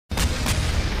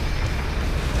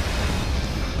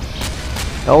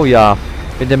Oh ja.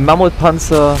 Mit dem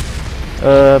Mammutpanzer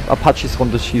Apaches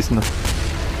runterschießen.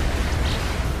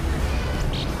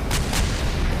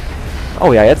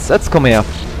 Oh ja, jetzt komm her.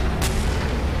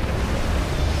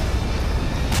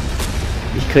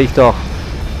 Ich krieg doch.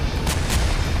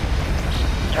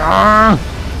 Ja.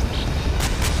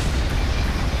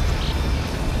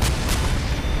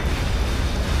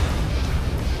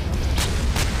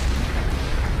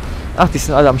 Ach, die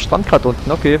sind alle am Strand gerade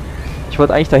unten, okay. Ich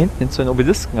wollte eigentlich da hinten hin zu den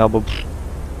Obelisken, aber... Pff.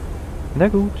 Na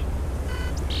gut.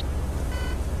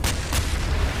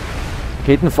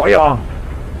 Raketenfeuer!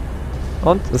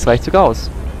 Und es reicht sogar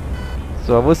aus.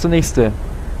 So, wo ist der nächste?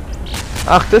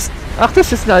 Ach, das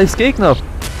sind alles Gegner.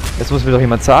 Das muss mir doch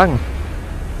jemand sagen.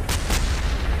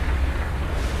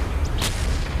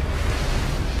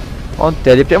 Und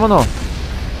der lebt ja immer noch.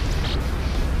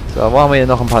 So, wo haben wir hier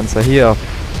noch einen Panzer? Hier.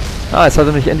 Ah, jetzt hat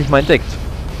er mich endlich mal entdeckt.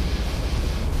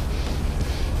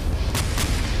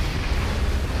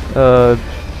 Da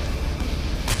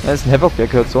ist ein Havoc, der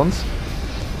gehört zu uns.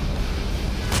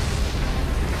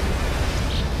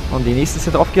 Und die nächste ist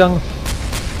hier draufgegangen.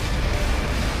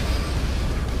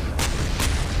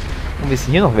 Und wir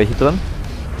sind hier noch welche drin.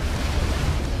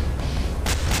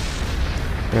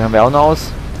 Hier haben wir auch noch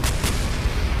aus.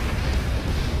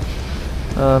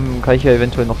 Kann ich ja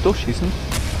eventuell noch durchschießen.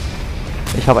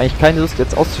 Ich habe eigentlich keine Lust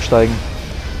jetzt auszusteigen.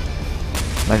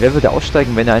 Nein, wer würde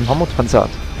aussteigen, wenn er einen Mammutpanzer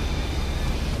hat?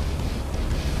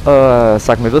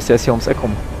 Sag mir, wirst du, er ist hier ums Eck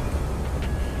rum.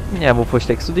 Ja, wo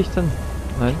versteckst du dich denn?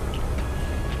 Nein.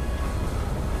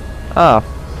 Ah.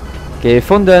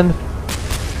 Gefunden.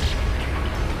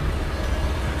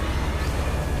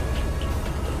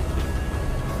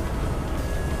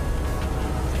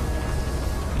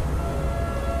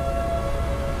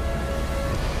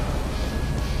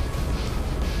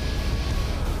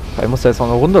 Ich muss da jetzt auch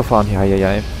noch runterfahren. Ja,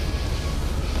 ja, ja.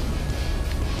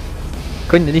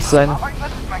 Könnte nicht sein.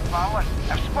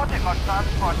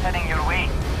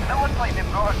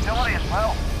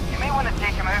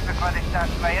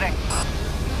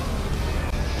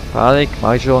 Panik,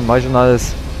 mach ich schon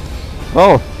alles.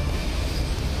 Wow.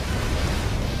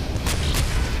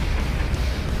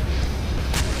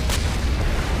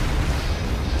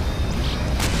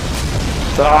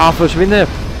 So, verschwinde.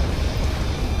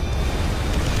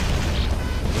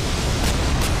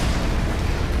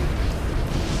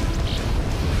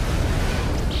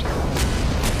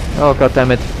 Oh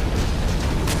goddammit.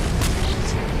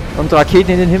 Und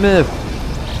Raketen in den Himmel.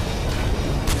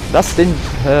 Was den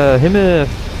Himmel?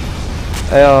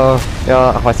 Ja,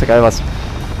 ach, weiß der geil was.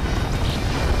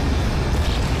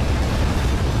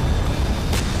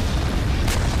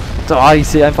 Da, ich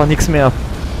sehe einfach nichts mehr.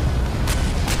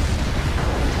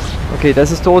 Okay, das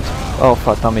ist tot. Oh,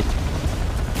 verdammt.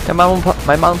 Ja,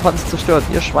 mein Mammutpanzer ist zerstört.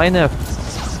 Ihr Schweine.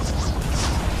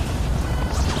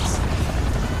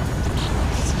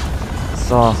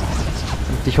 So.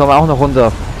 Und dich holen wir auch noch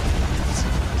runter.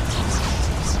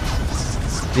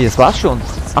 Wie, das war's schon?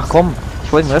 Ach komm,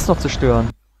 ich wollte den Rest noch zerstören.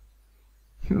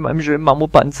 Mit meinem schönen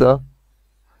Mammutpanzer.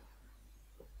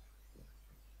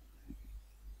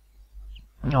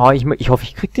 Ja, ich hoffe,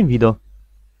 ich krieg den wieder.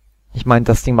 Ich meine,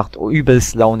 das Ding macht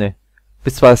übelst Laune.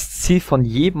 Ist zwar das Ziel von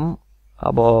jedem,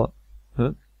 aber...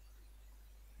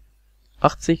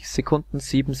 80 Sekunden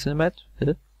 7 Cinemat?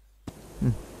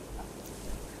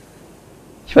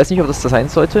 Ich weiß nicht, ob das sein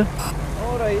sollte.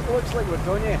 Alright, looks like we're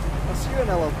done yet. I'll see you in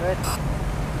a little bit.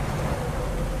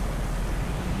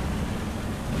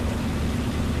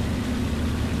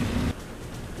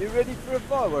 You ready for a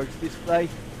fireworks display?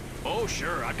 Oh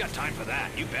sure, I've got time for that.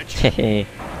 You betcha.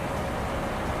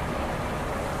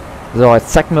 So,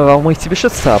 jetzt zeig mir, warum ich sie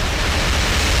beschützt habe.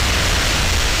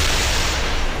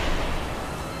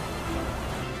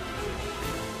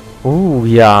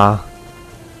 Ja.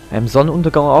 Im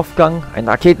Sonnenuntergang Aufgang, ein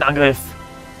Raketenangriff.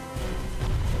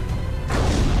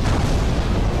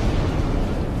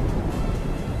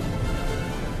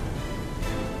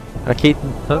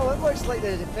 Raketen, hä? Well, it looks like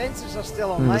the defences are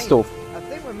still online. Das ist doof. I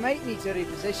think we might need to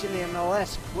reposition the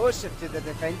MLS closer to the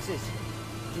defences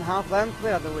and have them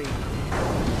clear the way.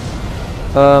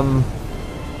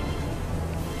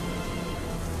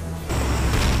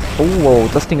 Oh, wow,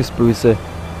 das Ding ist böse.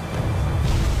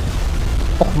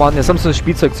 Och man, jetzt haben sie das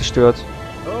Spielzeug zerstört.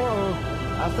 Oh,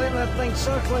 I think that thing's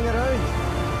circling around.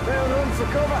 Better run for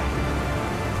cover.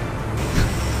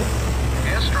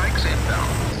 Airstrikes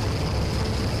inbound.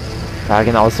 Ja,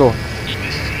 genau so.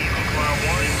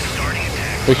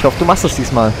 Ich hoffe, du machst das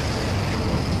diesmal.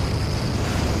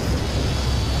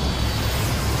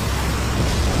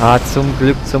 Ah, zum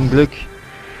Glück, zum Glück.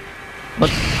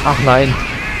 Und, ach nein.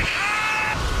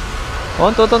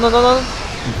 Und.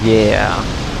 Yeah.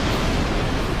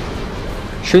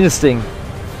 Schönes Ding.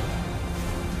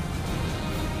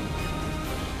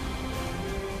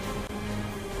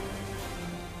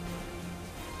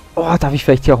 Oh, darf ich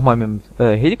vielleicht hier auch mal mit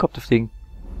dem Helikopter fliegen?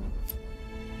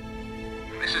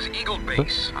 This is Eagle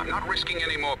Base. I'm not risking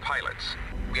any more pilots.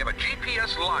 We have a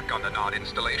GPS lock on the Nod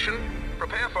installation.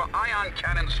 Prepare for ion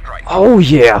cannon strike. Oh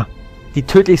yeah! Die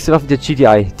tödlichste Waffe der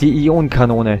GDI, die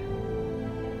Ionenkanone.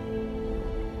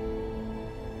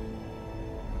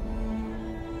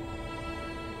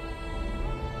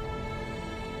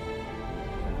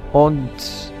 Und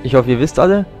ich hoffe, ihr wisst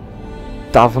alle,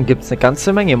 davon gibt es eine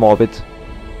ganze Menge im Orbit.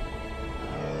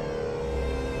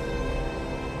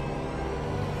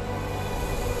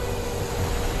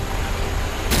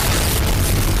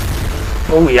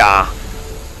 Oh ja!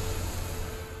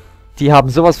 Die haben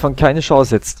sowas von keine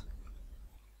Chance jetzt.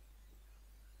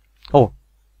 Oh,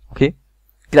 okay.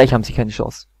 Gleich haben sie keine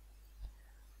Chance.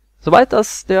 Sobald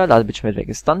das der Ladebildschirm weg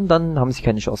ist, dann haben sie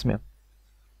keine Chance mehr.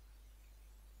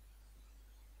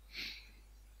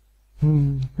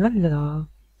 Lalala.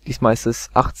 Diesmal ist es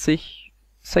 80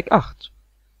 Sec 8.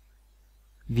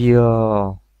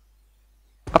 Wir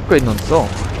upgraden uns so.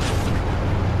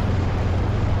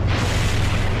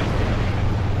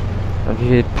 Wie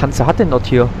viele Panzer hat denn dort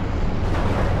hier?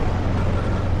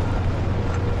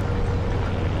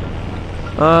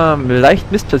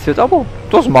 Leicht missplatziert, aber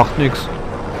das macht nichts.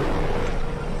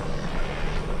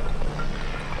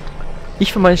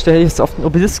 Ich für meine Stelle hätte jetzt auf den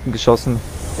Obelisken geschossen.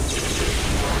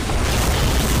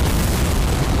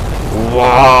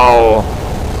 Wow!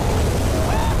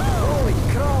 Holy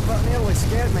crap, that nearly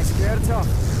scared my skirt off.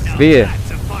 Wehe.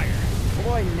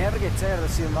 Boy, never get tired of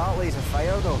seeing that laser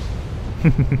fire though.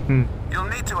 You'll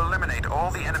need to eliminate all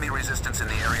the enemy resistance in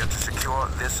the area to secure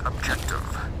this objective.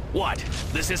 What?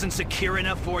 This isn't secure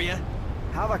enough for you?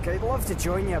 Havoc, I'd love to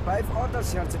join you, but I've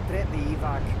orders here to prep the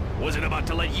evac. Wasn't about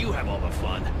to let you have all the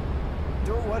fun.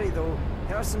 Don't worry though,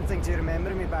 here's something to remember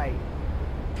me by.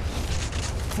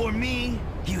 For me,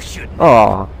 you shouldn't.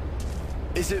 Oh.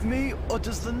 Is it me, or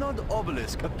does the Nod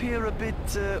obelisk appear a bit,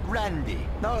 randy?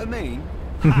 Know what I mean?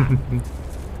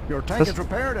 Your tank is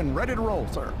repaired and ready to roll,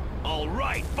 sir. All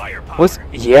right, firepower. Was?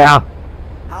 Yeah!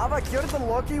 Havoc, you're the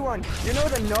lucky one. You know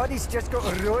the Noddy's just got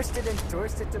roasted and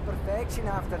toasted to perfection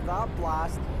after that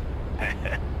blast.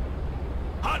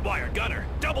 Hotwire, gunner,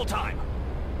 double time.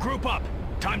 Group up.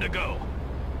 Time to go.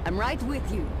 I'm right with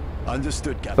you.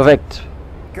 Understood, Captain. Perfekt.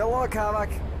 Good luck, Havoc.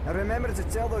 And remember to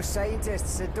tell those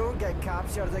scientists they don't get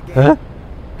captured again. Hä?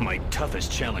 My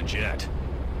toughest challenge yet.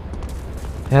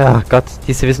 Ja, Gott,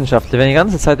 diese Wissenschaftler werden die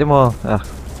ganze Zeit immer... Ach.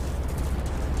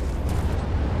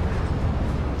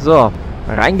 So,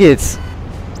 rein geht's.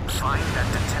 Find that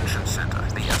detention center.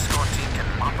 The escort team can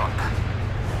mop up.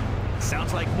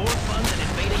 Sounds like more fun than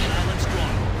invading an island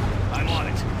stronghold. I'm on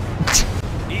it.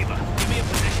 Eva, give me a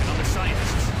position on the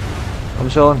scientists. Komm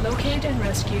schon. Locate and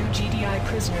rescue GDI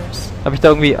prisoners. Hab ich da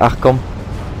irgendwie... Ach komm.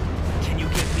 Can you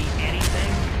give me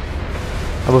anything?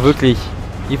 Aber wirklich.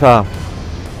 Eva.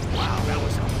 Wow, that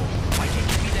was helpful. Why can't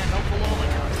you be that helpful all the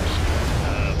time?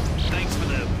 Thanks for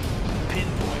the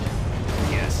pinpoint.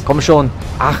 Yes. Komm schon.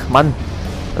 Ach Mann.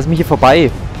 Lass mich hier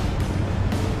vorbei.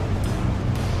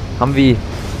 Haben wir.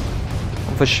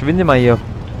 Und verschwinde mal hier.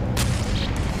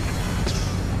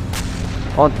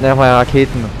 Und nochmal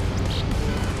Raketen.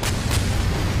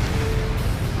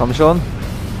 Komm schon.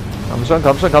 Komm schon,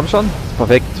 komm schon, komm schon.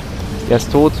 Perfekt. Er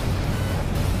ist tot.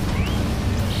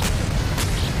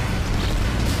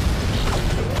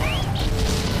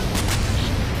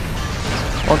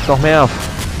 Und noch mehr.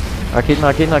 Raketen,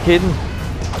 Raketen, Raketen.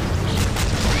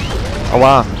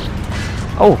 Aua.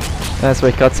 Oh. Ja, das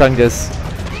wollte ich gerade sagen, der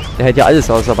hält ja alles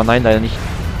aus, aber nein, leider nicht.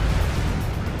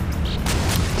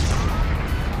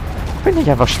 Will ich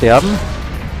einfach sterben?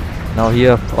 Genau,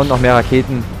 hier. Und noch mehr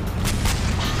Raketen.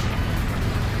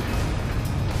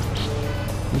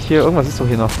 Nicht hier, irgendwas ist doch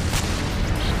hier noch.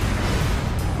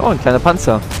 Oh, ein kleiner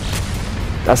Panzer.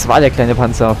 Das war der kleine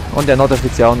Panzer. Und der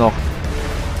Nordoffizier auch noch.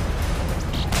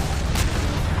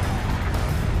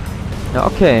 Ja,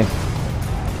 okay.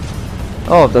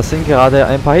 Oh, das sind gerade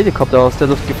ein paar Helikopter aus der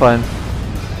Luft gefallen.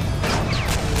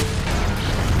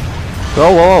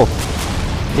 Wow, wow.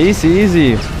 Easy,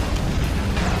 easy.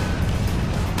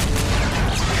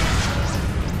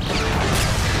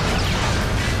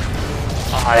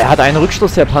 Ah, er hat einen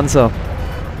Rückstoß, der Panzer.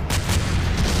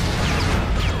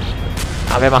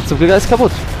 Aber er macht zum Glück alles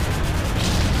kaputt.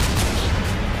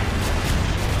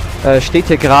 Steht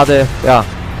hier gerade, ja,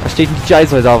 da steht ein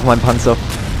DJI-Soldat auf meinem Panzer.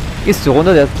 Gehst du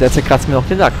runter, der zerkratzt mir noch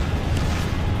den Lack.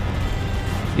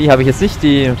 Wie, habe ich jetzt nicht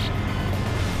die...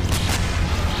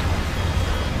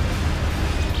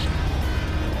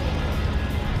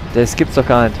 Das gibt's doch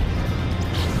gar nicht.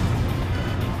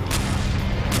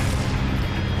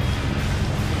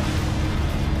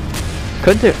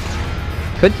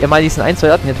 Könnt ihr mal diesen einen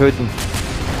Soldaten hier töten?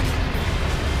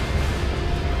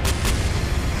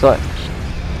 So. Soll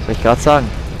ich gerade sagen.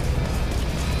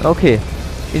 Okay.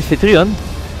 Infiltrieren.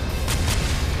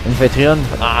 Infiltrieren.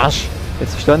 Arsch. Wir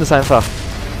zerstören das einfach.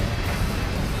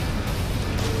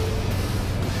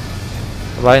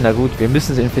 Aber na gut, wir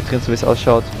müssen sie infiltrieren, so wie es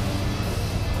ausschaut.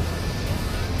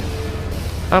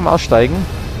 Einmal aussteigen.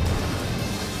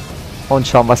 Und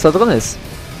schauen, was da drin ist.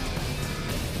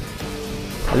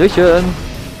 Hallöchen.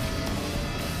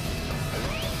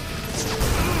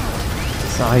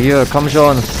 So, hier, komm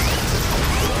schon. Ist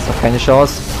doch keine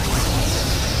Chance.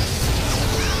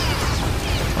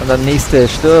 Und der nächste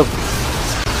stirbt.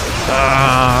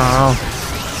 Ah.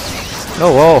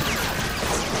 Oh, wow.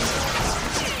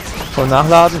 Voll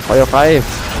nachladen, Feuer frei.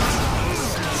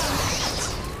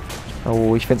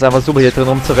 Oh, ich finde es einfach super, hier drin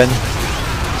rumzurennen.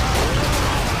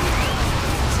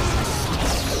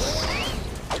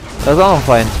 Das ist auch noch ein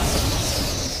Feind.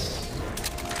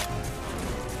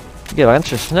 Geht ganz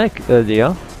schön schnell,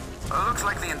 Digga.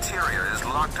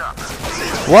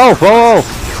 Wow, wow, wow.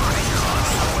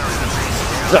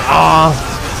 Ah.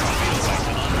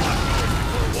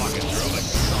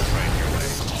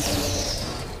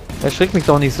 Erschreckt mich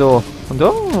doch nicht so. Und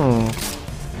oh.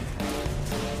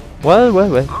 Well,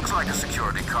 well, well. Looks like a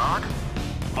security card.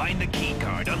 Find the key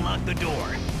card, unlock the door.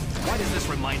 Why does this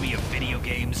remind me of video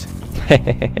games?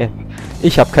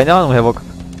 Ich habe keine Ahnung, Herr Bock.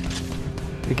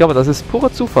 Ich glaube, das ist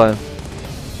purer Zufall.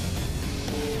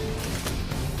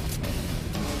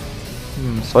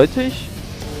 Sollte ich?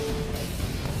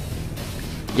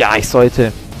 Ja, ich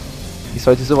sollte. Ich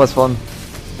sollte sowas von.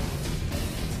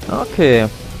 Okay.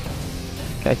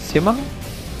 Kann ich das hier machen?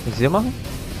 Kann ich das hier machen?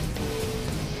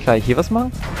 Kann ich hier was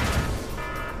machen?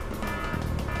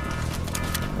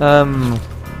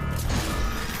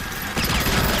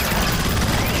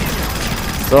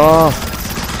 So.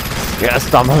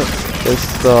 Erster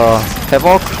ist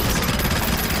Havoc.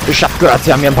 Ich hab gehört,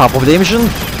 sie haben hier ein paar Problemchen.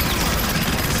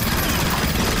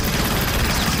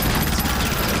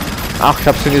 Ach, ich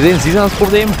hab's schon gesehen, sie sind das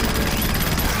Problem.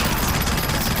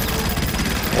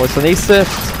 Wo ist der nächste?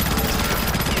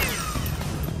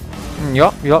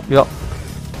 Ja, ja, ja.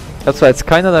 Ich habe zwar jetzt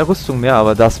keinerlei Rüstung mehr,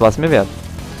 aber das war's mir wert.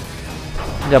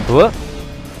 Ja, boah.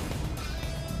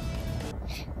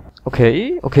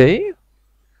 Okay, okay.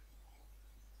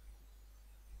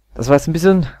 Das war jetzt ein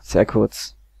bisschen sehr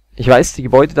kurz. Ich weiß, die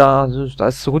Gebäude da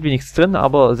ist so gut wie nichts drin,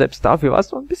 aber selbst dafür war es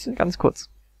so ein bisschen ganz kurz.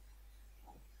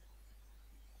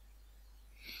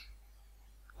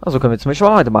 Also können wir zum Beispiel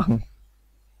weitermachen.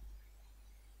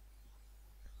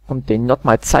 Und denen dort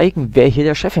mal zeigen, wer hier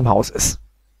der Chef im Haus ist.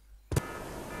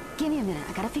 Give me a minute.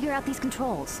 I gotta figure out these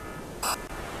controls.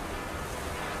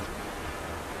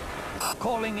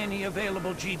 Calling any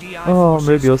available GDI Oh, forces.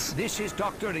 Möbius. This is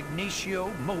Dr. Ignacio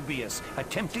Mobius,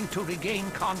 attempting to regain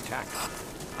contact.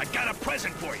 I got a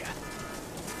present for you.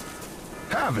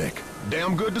 Havoc.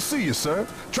 Damn good to see you, sir.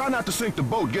 Try not to sink the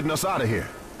boat getting us out of here.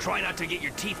 Try not to get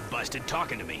your teeth busted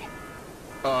talking to me.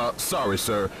 Sorry,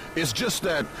 sir. It's just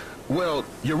that, well,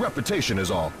 your reputation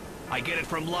is all. I get it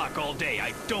from Locke all day.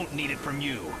 I don't need it from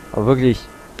you. Aber wirklich,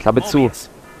 Klappe zu. Mobius,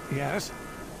 Yes?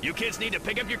 you kids need to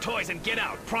pick up your toys and get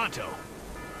out, pronto.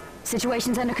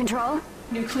 Situation's under control?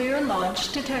 Nuclear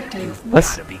launch detected.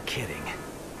 Was? Gotta be kidding.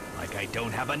 Like I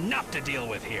don't have enough to deal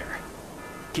with here.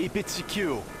 Keep it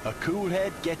secure. A cool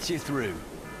head gets you through.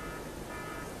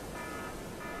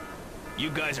 You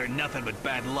guys are nothing but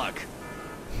bad luck.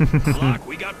 Locke,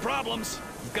 we got problems.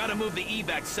 We've got to move the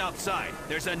evac south side.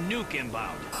 There's a nuke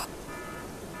inbound.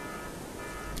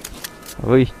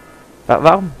 Ruhig.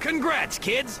 Warum? Congrats,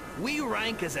 kids! We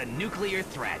rank as a nuclear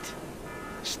threat.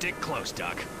 Stick close,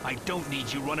 Doc. I don't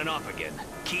need you running off again.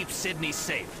 Keep Sydney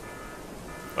safe.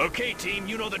 Okay, team,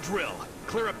 you know the drill.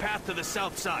 Clear a path to the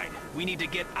south side. We need to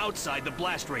get outside the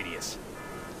blast radius.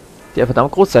 Der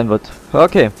verdammt groß sein wird.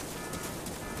 Okay.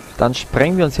 Dann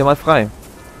sprengen wir uns hier mal frei.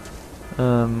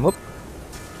 Upp.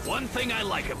 One thing I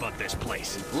like about this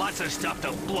place. Lots of stuff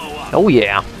to blow up. Oh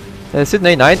yeah.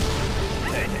 Sydney, nein.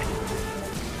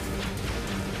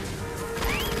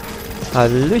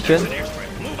 Hallöchen.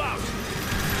 Move out.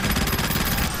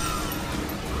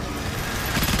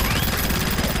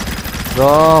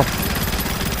 So.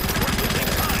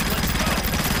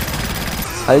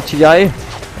 Halt, GI.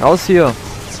 Raus hier.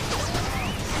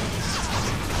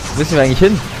 Wo müssen wir eigentlich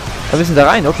hin? Wir müssen da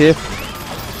rein, okay.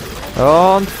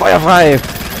 Und Feuer frei.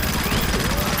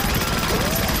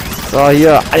 So,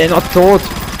 hier, alle noch tot.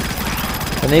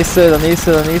 Der nächste, der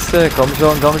nächste, der nächste. Komm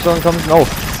schon, komm schon, komm schon. Oh.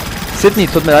 Sydney,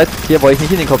 tut mir leid, hier wollte ich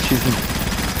nicht in den Kopf schießen.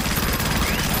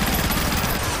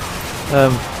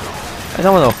 Einen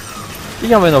haben wir noch.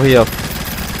 Die haben wir noch hier.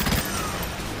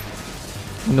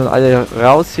 Und nun alle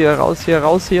raus hier, raus hier,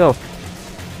 raus hier.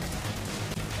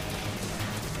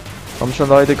 Kommt schon,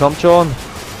 Leute, kommt schon.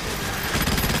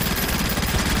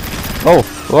 Oh,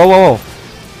 wow, wow,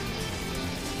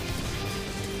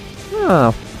 wow.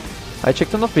 Ah, I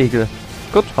checked noch Vehicle.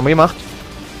 Gut, haben wir gemacht.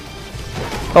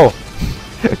 Oh.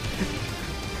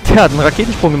 Der hat einen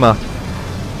Raketensprung gemacht.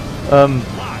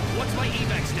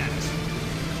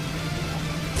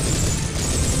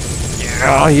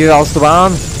 Ja, hier aus der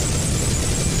Bahn.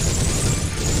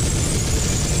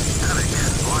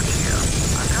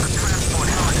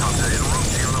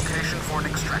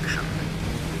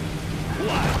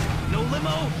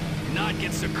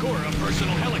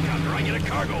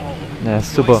 Ja,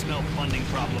 super.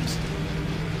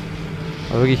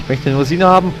 Aber wirklich, ich möchte nur Sina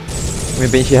haben. Und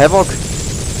jetzt bin ich hier Havoc.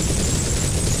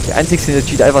 Der einzigste in der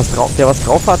Teil, der was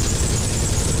drauf hat.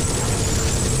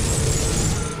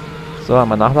 So,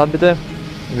 einmal nachladen bitte.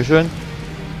 Dankeschön.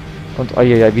 Und oh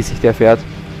ja, wie sich der fährt.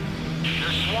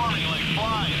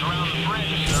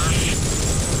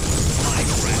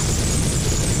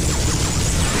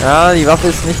 Ja, die Waffe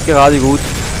ist nicht gerade gut.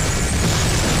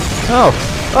 Oh,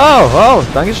 oh, oh,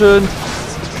 dankeschön.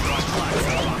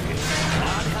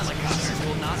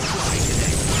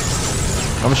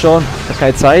 Komm schon, ich hab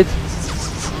keine Zeit.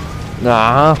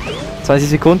 Na, 20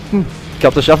 Sekunden. Ich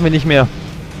glaube, das schaffen wir nicht mehr.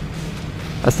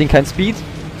 Das Ding kein Speed.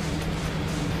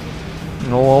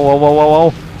 Oh, wow, wow,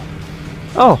 wow,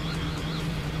 wow.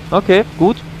 Oh. Okay,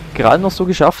 gut. Gerade noch so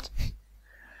geschafft.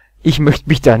 Ich möchte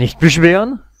mich da nicht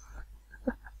beschweren.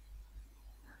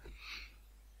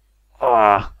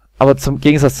 Oh. Aber zum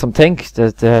Gegensatz zum Tank,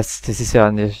 das ist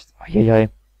ja nicht... Eieiei.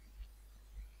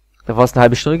 Da war es eine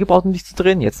halbe Stunde gebraucht, um dich zu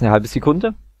drehen. Jetzt eine halbe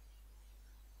Sekunde.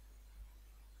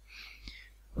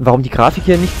 Und warum die Grafik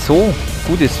hier nicht so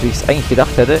gut ist, wie ich es eigentlich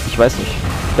gedacht hätte, ich weiß nicht.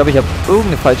 Ich glaube, ich habe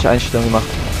irgendeine falsche Einstellung gemacht.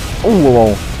 Oh,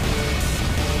 wow.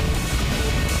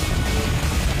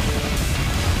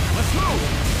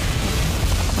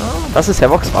 Das ist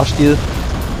Havocs Fahrstil.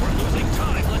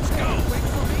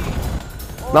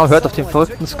 Na, hört auf den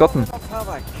verrückten Scotten.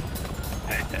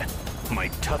 My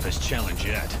toughest challenge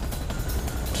yet.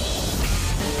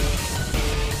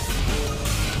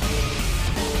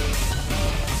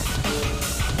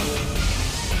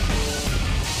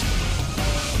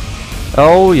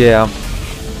 Oh yeah.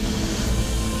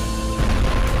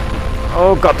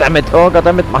 Oh goddammit, oh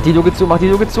goddammit. Mach die Luke zu, mach die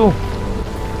Luke zu.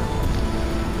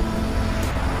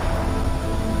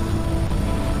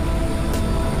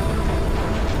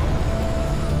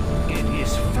 It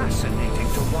is fascinating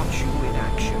to watch you in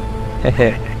action.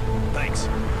 Hehe. Thanks.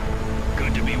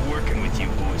 Good to be working with you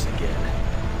boys again.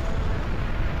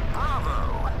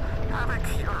 Bravo! Havoc,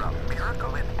 you're a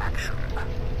miracle in action.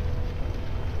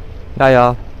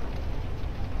 Naja.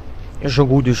 Ist schon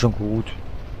gut, ist schon gut.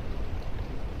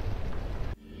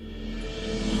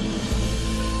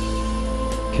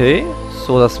 Okay,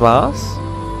 so das war's.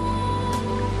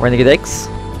 Renegade X.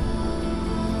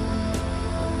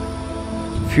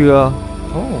 Für...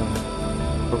 Oh.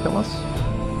 Guck mal was.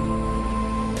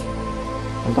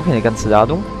 Und doch eine ganze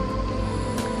Ladung.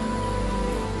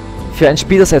 Für ein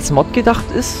Spiel, das als Mod gedacht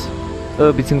ist,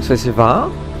 beziehungsweise war.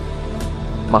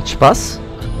 Macht Spaß.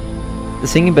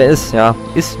 Das Singleplay ist, ja,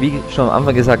 ist wie schon am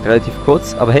Anfang gesagt relativ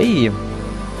kurz, aber hey,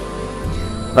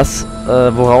 was,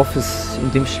 worauf es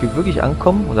in dem Spiel wirklich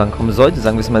ankommen, oder ankommen sollte,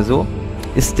 sagen wir es mal so,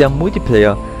 ist der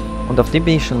Multiplayer. Und auf den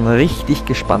bin ich schon richtig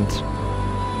gespannt.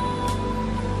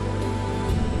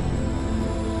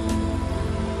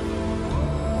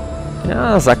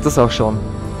 Ja, sagt das auch schon.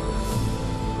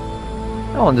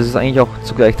 Ja, und das ist eigentlich auch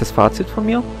zugleich das Fazit von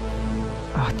mir.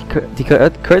 Ach, die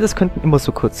Credits könnten immer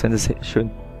so kurz sein, das ist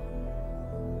schön.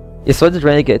 Ihr solltet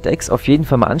Renegade X auf jeden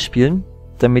Fall mal anspielen,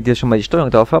 damit ihr schon mal die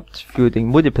Steuerung drauf habt für den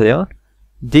Multiplayer,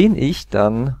 den ich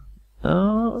dann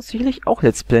sicherlich auch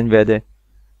Let's Playen werde.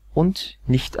 Und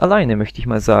nicht alleine, möchte ich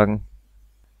mal sagen.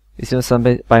 Wir sehen uns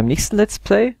dann beim nächsten Let's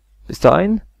Play. Bis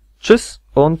dahin, tschüss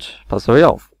und passt auf euch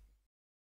auf.